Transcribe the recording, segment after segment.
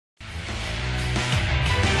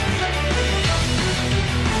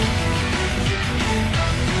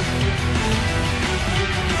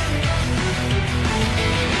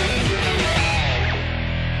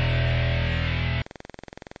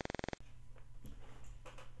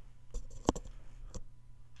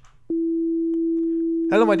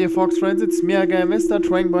Hello my dear Fox friends, it's me again, Mr.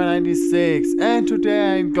 Trankboy96, and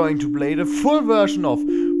today I'm going to play the full version of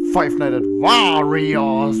Five Nights at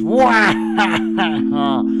Wario's.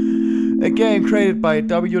 A game created by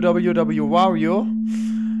Wario.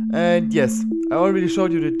 And yes, I already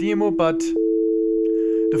showed you the demo, but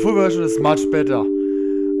the full version is much better.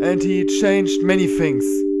 And he changed many things.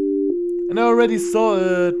 And I already saw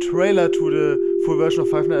a trailer to the full version of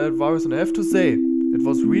Five Nights at Wario, and I have to say, it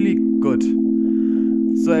was really good.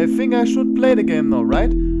 So I think I should play the game now,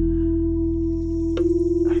 right?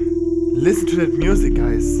 Listen to that music,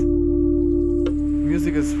 guys.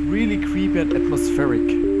 Music is really creepy and atmospheric.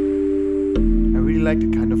 I really like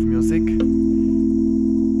the kind of music.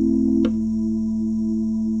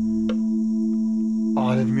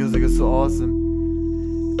 Oh, that music is so awesome.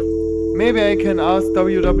 Maybe I can ask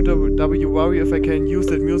Wario if I can use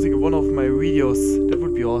that music in one of my videos. That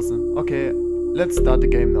would be awesome. Okay, let's start the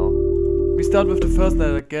game now. We start with the first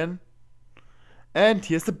night again. And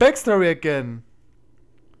here's the backstory again.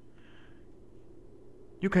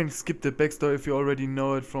 You can skip the backstory if you already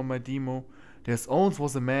know it from my demo. There's once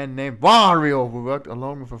was a man named Wario who worked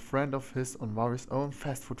along with a friend of his on Wario's own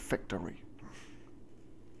fast food factory.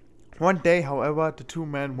 One day, however, the two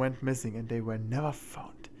men went missing and they were never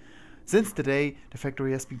found. Since the day, the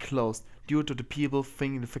factory has been closed due to the people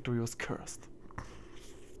thinking the factory was cursed.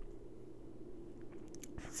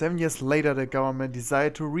 7 years later, the government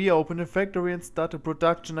decided to reopen the factory and start the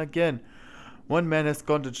production again. One man has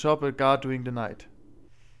gone to job a guard during the night.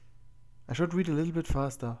 I should read a little bit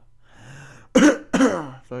faster.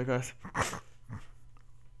 Sorry guys.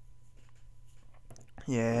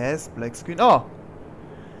 Yes, black screen. Oh!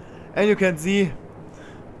 And you can see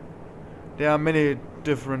there are many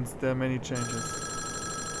differences, there are many changes.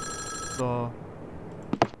 So,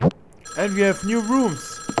 and we have new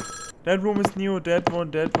rooms. That room is new, that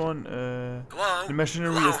one. Hello? The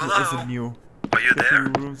machinery Hello? isn't new. Are you The there?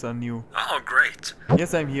 new rooms are new. Oh, great.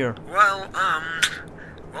 Yes, I'm here. Well,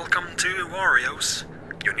 welcome to Warios,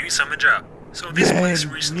 your new summer job. So this place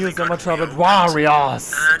recently new summer got job at reopened,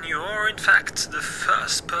 Warios. and you are in fact the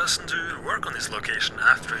first person to work on this location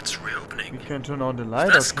after its We reopening. can turn on the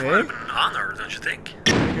light, That's okay? quite an honor, don't you think?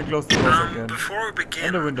 We can close the doors again. Before we begin,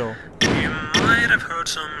 And the window. you might have heard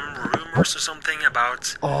some rumors or something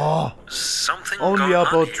about Oh, something only going on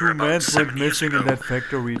about here 2 about men 7 went years missing in ago. that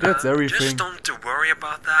factory. That's everything. Just don't worry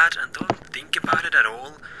about that and don't think about it at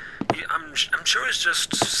all. I'm sure it's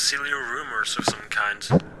just silly rumors of some kind.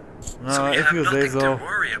 So you If have you say nothing so. to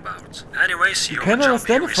worry about. Anyways, You your can job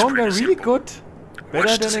understand here the is phone guy pretty really simple. good. Watch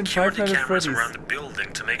Better the than in Five security Nights At cameras Freddy's. around the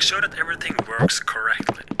building to make sure that everything works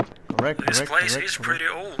correctly. This place is pretty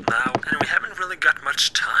old now, and we haven't really got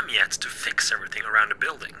much time yet to fix everything around the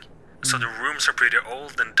building. So the rooms are pretty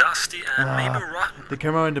old and dusty and maybe rotten. The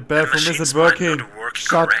camera in the And bathroom machines isn't might working. not work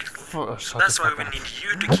Shut correctly. Shut That's the why fuck we up. need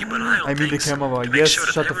you to keep an eye on I mean the things camera. to make Yes, sure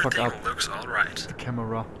that shut the fuck everything up. looks alright. The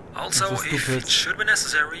camera. Also, I'm so if stupid. it should be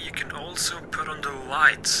necessary, you can also put on the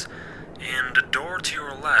lights in the door to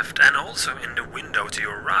your left and also in the window to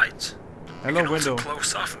your right. Hello, You can window. also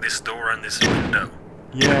close off this door and this window.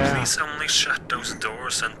 Yeah. Please only shut those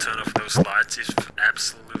doors and turn off those lights if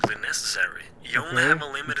absolutely necessary. You only Okay, have a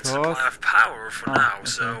limited because- supply of power for now, okay.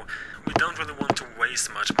 so we don't really want to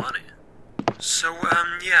waste much money. So,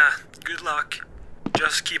 yeah, good luck.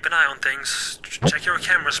 Just keep an eye on things. Check your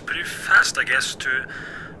cameras pretty fast, I guess, to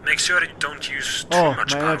make sure that you don't use too Oh,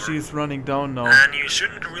 much my power. energy is running down now. And you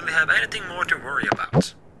shouldn't really have anything more to worry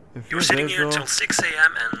about. If You're you sitting say here so. until 6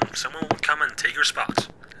 AM and someone will come and take your spot.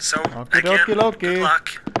 So, Okie again, dokie dokie. good luck,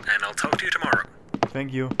 and I'll talk to you tomorrow.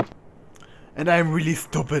 Thank you. And I'm really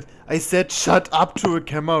stupid. I said shut up to a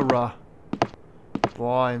camera.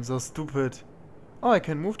 Boy, I'm so stupid. Oh, I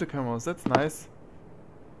can move the cameras. That's nice.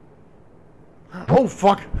 Oh,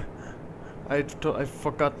 fuck. I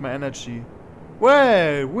forgot my energy.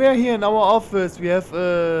 Well, we're here in our office. We have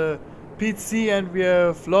a PC and we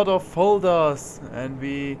have a lot of folders. And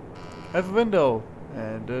we have a window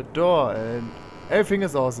and a door and everything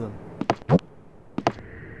is awesome.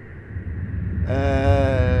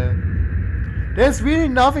 There's really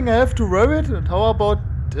nothing I have to worry about. And how about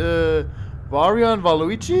Wario and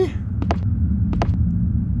Waluigi?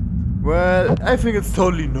 Well, I think it's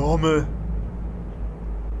totally normal.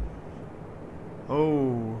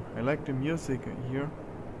 Oh, I like the music here.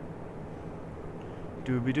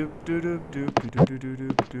 Doobie doop doop doop doop doop doop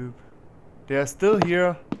doop doop. They are still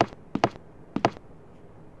here.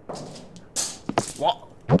 What?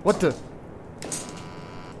 What the?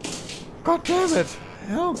 God damn it!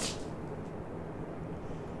 Help!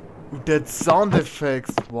 Ooh, that sound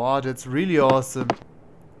effects. Wow, that's really awesome.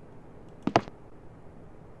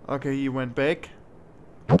 Okay, he went back.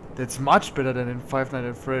 That's much better than in Five Nights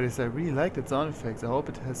at Freddy's. I really like that sound effects. I hope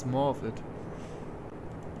it has more of it.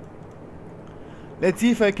 Let's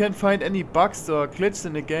see if I can find any bugs or glitches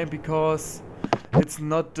in the game, because it's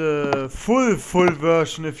not the full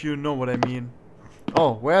version, if you know what I mean.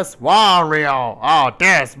 Oh, where's Wario? Oh,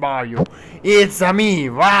 there's Mario. It's me,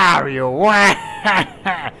 Wario.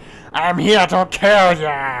 I'm here to kill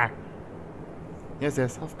ya. Yes,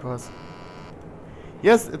 of course.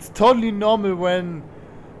 Yes, it's totally normal when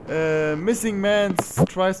missing man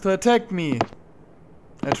tries to attack me.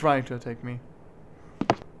 Trying to attack me.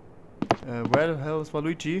 Where the hell is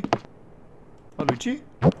Waluigi? Waluigi?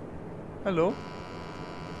 Hello?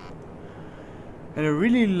 And I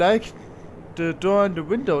really like the door and the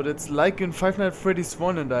window. That's like in Five Nights at Freddy's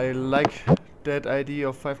 1, and I like that idea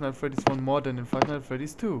of Five Nights at Freddy's 1 more than in Five Nights at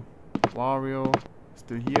Freddy's 2. Wario,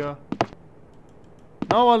 still here.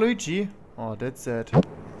 Now Waluigi. Oh, that's sad.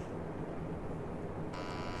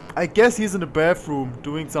 I guess he's in the bathroom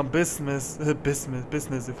doing some business,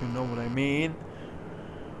 business if you know what I mean.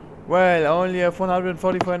 Well, I only have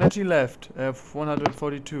 144 energy left. I have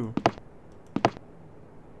 142.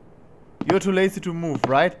 You're too lazy to move,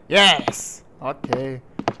 right? Yes! Okay.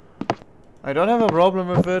 I don't have a problem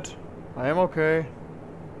with it. I am okay.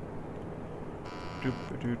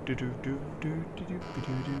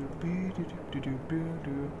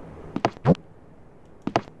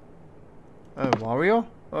 Wario?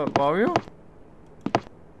 Wario?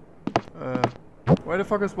 Where the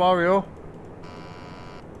fuck is Wario?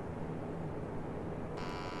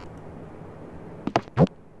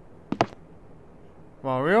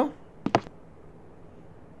 Wario?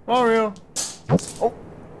 Wario! Oh!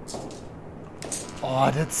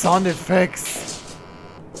 Oh, that sound effects!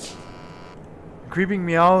 Creeping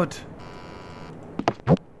me out.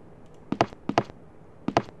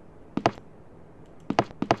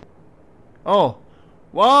 Oh!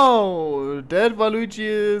 Wow! That Waluigi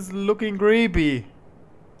is looking creepy.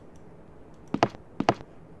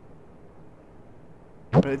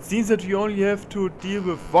 But it seems that we only have to deal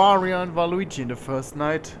with Wario and Waluigi in the first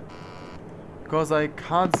night. Because I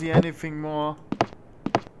can't see anything more.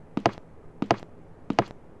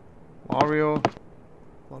 Wario,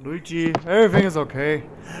 Waluigi, everything is okay.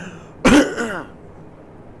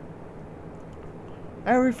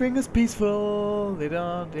 Everything is peaceful. They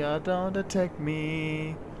don't attack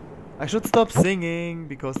me. I should stop singing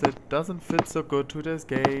because that doesn't fit so good to this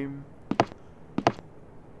game.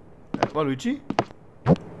 Waluigi?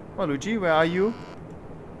 Waluigi, where are you?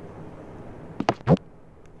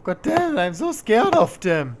 God damn, I'm so scared of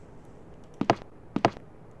them.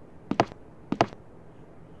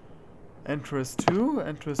 Entrance 2,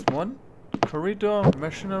 entrance 1, corridor,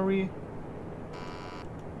 machinery.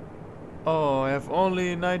 Oh, I have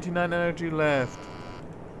only 99 energy left.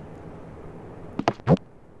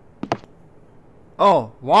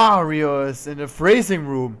 Oh, Wario is in the freezing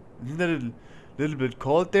room. Isn't it a little bit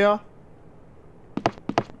cold there?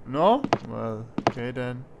 No? Well, okay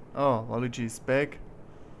then. Oh, Waluigi is back.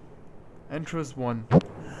 Entrance 1.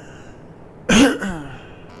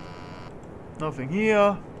 Nothing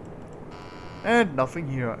here. And nothing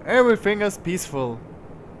here. Everything is peaceful.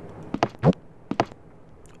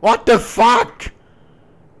 What the fuck?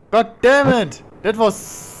 God damn it! That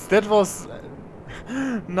was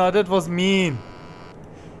no, that was mean.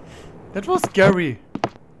 That was scary.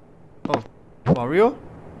 Oh, Wario?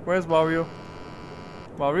 Where's Wario?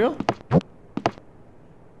 Wario?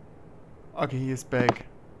 Okay, he is back.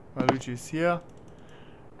 Waluigi is here.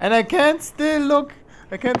 And I can still look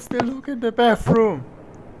in the bathroom.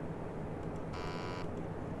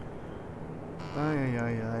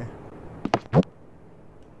 Ay.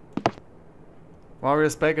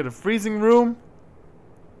 Wario's back at the freezing room.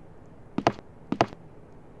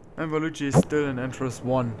 And Waluigi is still in entrance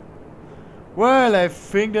 1. Well, I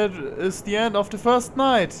think that is the end of the first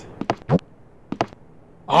night.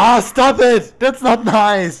 Ah, stop it! That's not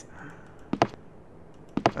nice!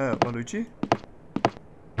 Waluigi?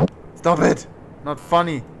 Stop it! Not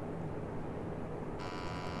funny.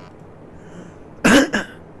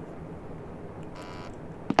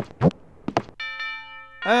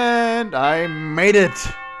 And I made it!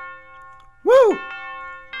 Woo!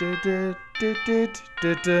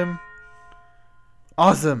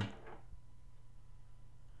 Awesome!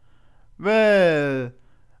 Well,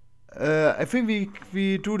 I think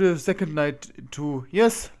we do the second night too.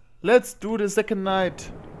 Yes, let's do the second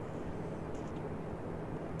night.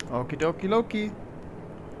 Okie dokie dokie.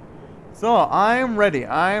 So, I'm ready.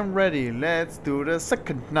 Let's do the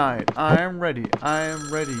second night. I'm ready.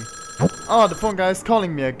 Oh, the phone guy is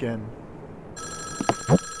calling me again.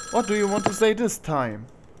 What do you want to say this time?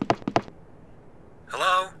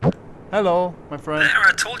 Hello? Hello, my friend. There,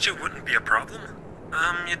 I told you it wouldn't be a problem.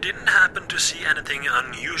 You didn't happen to see anything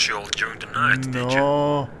unusual during the night, did you?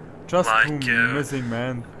 No, just Like, two missing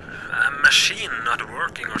men. A machine not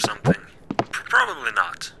working or something? Probably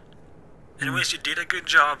not. Anyways, you did a good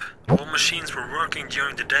job. All machines were working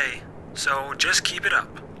during the day, so just keep it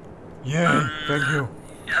up. Yeah, thank you.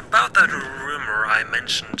 About that rumor I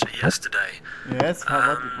mentioned yesterday. Yes,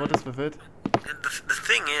 what is with it? The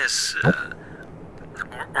thing is,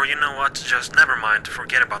 or you know what, just never mind,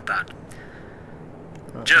 forget about that.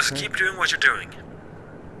 Just keep doing what you're doing.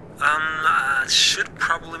 I should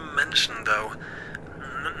probably mention though,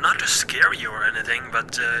 not to scare you or anything,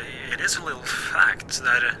 but it is a little fact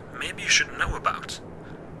that maybe you should know about.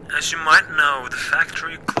 As you might know, the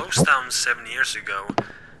factory closed down 7 years ago,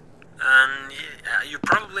 and you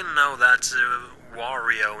probably know that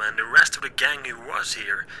Wario and the rest of the gang who was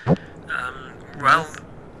here, well,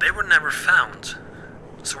 they were never found,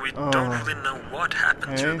 so we don't really know what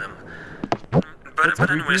happened to them.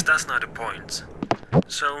 But anyways, that's not the point.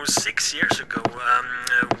 So 6 years ago,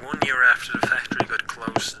 1 year after the factory got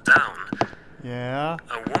closed down, a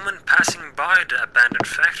woman passing by the abandoned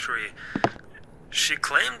factory, she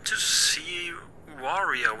claimed to see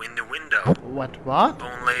Wario in the window. What?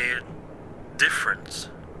 Only different.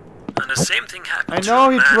 And the same thing happened I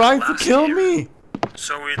know, to he tried to kill me!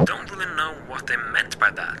 So we don't really know what they meant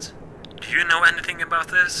by that. Do you know anything about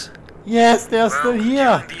this? Yes, they're still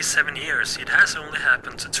here! During these 7 years, it has only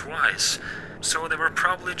happened twice. So they were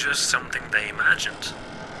probably just something they imagined.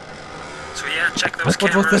 So yeah, check those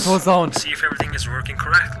cameras, what was that for sound? See if everything is working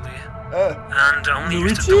correctly. And only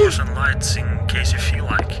use the doors and lights in case you feel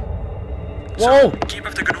like. So, keep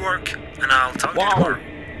up the good work, and I'll talk to you tomorrow.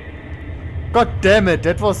 God damn it,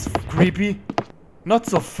 that was creepy. Not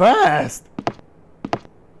so fast.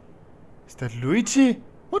 Is that Luigi?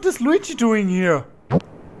 What is Luigi doing here?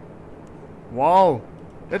 Wow,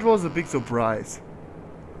 that was a big surprise.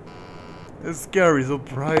 A scary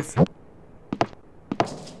surprise.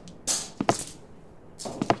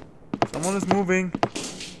 Someone is moving.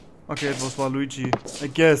 Okay, it was Waluigi, I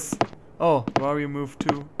guess. Oh, Wario moved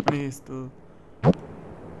too. And he's still.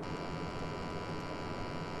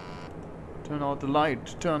 Turn out the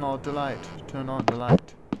light. Turn out the light. Turn on the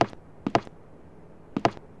light.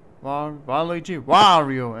 Waluigi,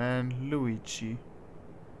 Wario, and Luigi.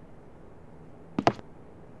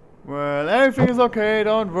 Well, everything is okay.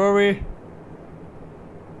 Don't worry.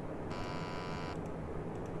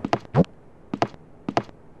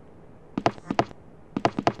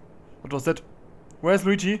 What was that? Where's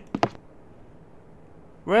Luigi?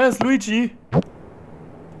 Where's Luigi?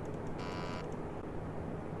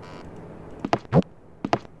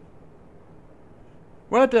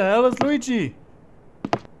 Where the hell is Luigi?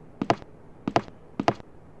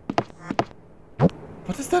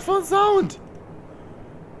 What is that for a sound?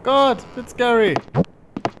 God, that's scary.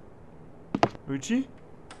 Luigi?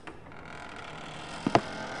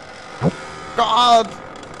 God!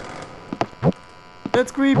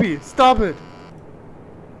 That's creepy. Stop it.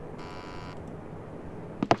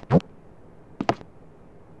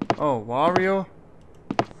 Oh, Wario.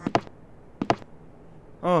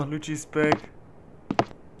 Oh, Luigi's back.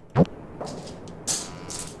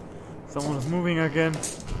 Someone is moving again.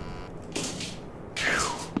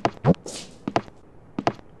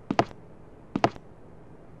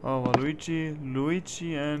 Oh, Waluigi,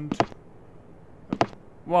 Luigi, and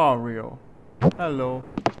Wario. Hello.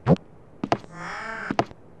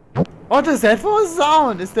 What is that for a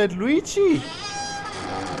sound? Is that Luigi?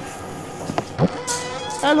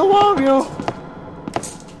 Hello, Wario.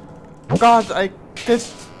 God, that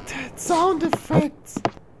sound effects.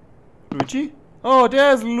 Luigi? Oh,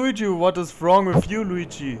 there's Luigi. What is wrong with you,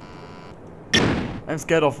 Luigi? I'm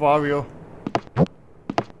scared of Wario.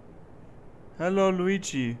 Hello,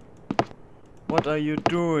 Luigi. What are you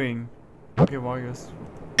doing? Okay, Wario's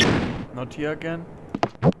not here again.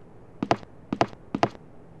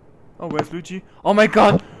 Oh, where's Luigi? Oh my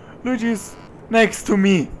god! Luigi's next to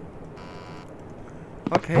me!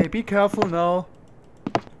 Okay, be careful now.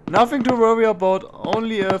 Nothing to worry about,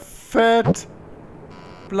 only a fat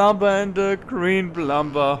plumber and a green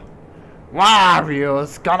plumber.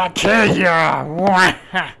 Wario's gonna kill you!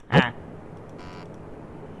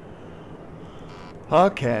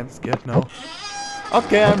 Okay, I'm scared now.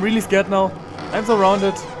 Okay, I'm really scared now. I'm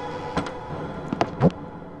surrounded.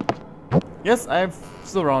 Yes, I'm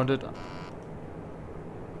surrounded.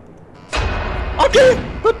 Okay,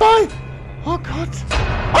 goodbye! Oh god!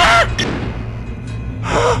 Ah!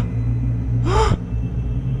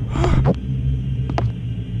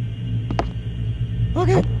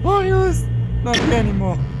 Okay, Wario is not here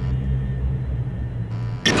anymore.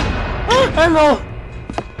 Hello!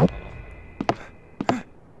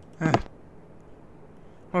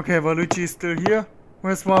 Okay, Luigi is still here.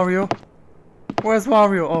 Where's Wario? Where's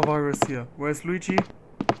Wario? Oh, Wario's here. Where's Luigi?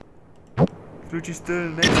 Is Luigi still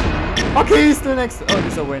next to me? Okay, he's still next. Oh,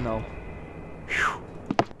 he's away now. Whew.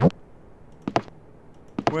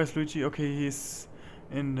 Where's Luigi? Okay, he's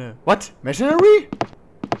in the... What? Machinery?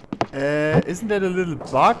 Isn't that a little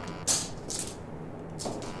bug?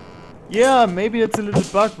 Yeah, maybe it's a little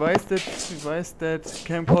bug. Why is that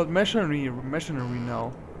game called machinery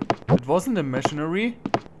now? It wasn't a machinery.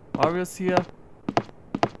 Wario's here.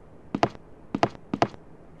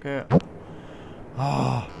 Okay.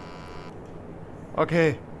 Oh.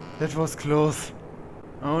 Okay, that was close.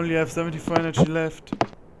 I only have 74 energy left.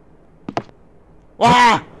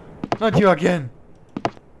 Wah! Not you again.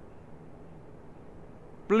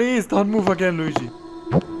 Please don't move again, Luigi.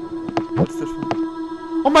 What's that for?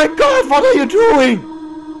 Oh my god, what are you doing?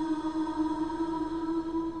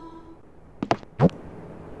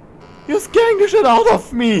 You're scaring the shit out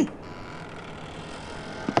of me.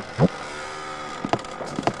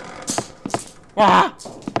 Wah!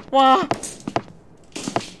 Wah!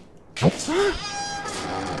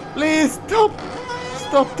 Please stop!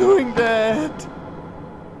 Stop doing that!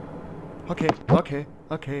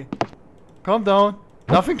 Okay. Calm down.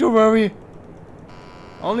 Nothing to worry.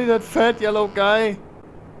 Only that fat yellow guy.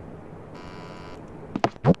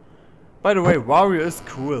 By the way, Wario is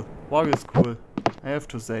cool. Wario is cool. I have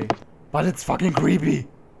to say. But it's fucking creepy.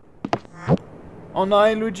 Oh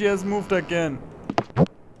no, Luigi has moved again.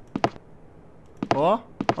 Oh?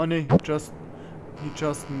 Oh no, he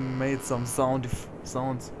just made some sounds.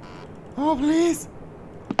 Oh please!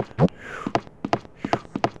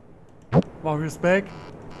 Wario's back.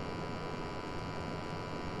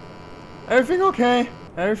 Everything okay?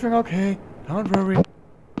 Everything okay? Don't worry.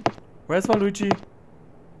 Where's Waluigi?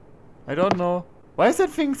 I don't know. Why is that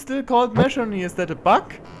thing still called machinery? Is that a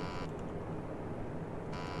bug?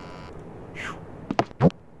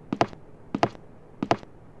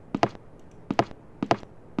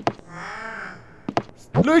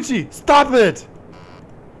 Luigi, stop it!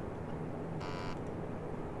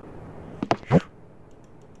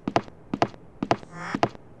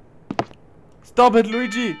 Stop it,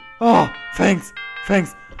 Luigi! Oh, thanks! I'm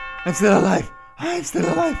still alive!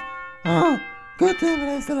 Oh, god damn it,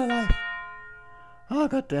 I'm still alive! Oh,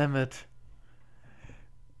 god damn it.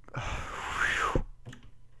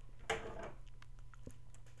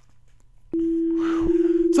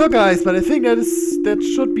 So guys, but I think that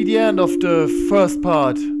should be the end of the first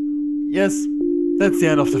part. Yes, that's the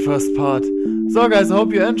end of the first part. So guys, I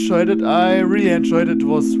hope you enjoyed it. I really enjoyed it. It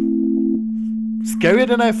was scarier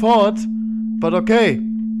than I thought. But okay,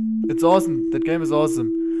 it's awesome. That game is awesome.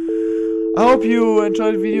 I hope you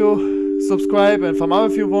enjoyed the video. Subscribe and thumb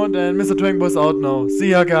up if you want. And Mr. Dragon Ball is out now.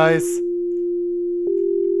 See ya guys.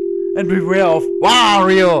 And beware of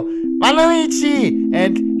Wario, Waluigi,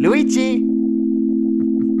 and Luigi.